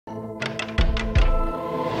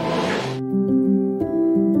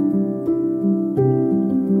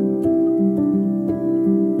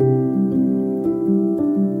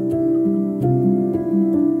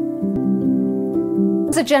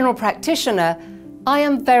general practitioner, I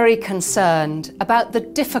am very concerned about the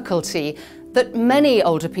difficulty that many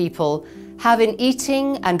older people have in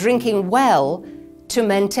eating and drinking well to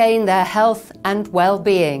maintain their health and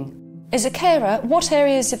well-being. As a carer, what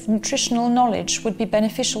areas of nutritional knowledge would be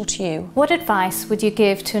beneficial to you? What advice would you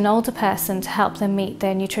give to an older person to help them meet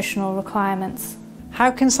their nutritional requirements? How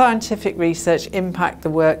can scientific research impact the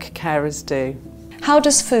work carers do? How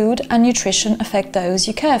does food and nutrition affect those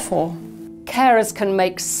you care for? Carers can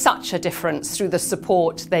make such a difference through the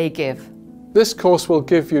support they give. This course will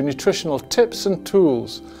give you nutritional tips and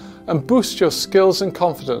tools and boost your skills and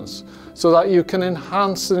confidence so that you can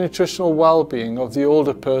enhance the nutritional well-being of the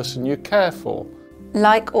older person you care for.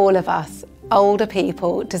 Like all of us, older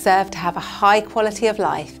people deserve to have a high quality of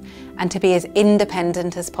life and to be as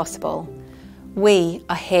independent as possible. We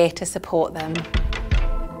are here to support them.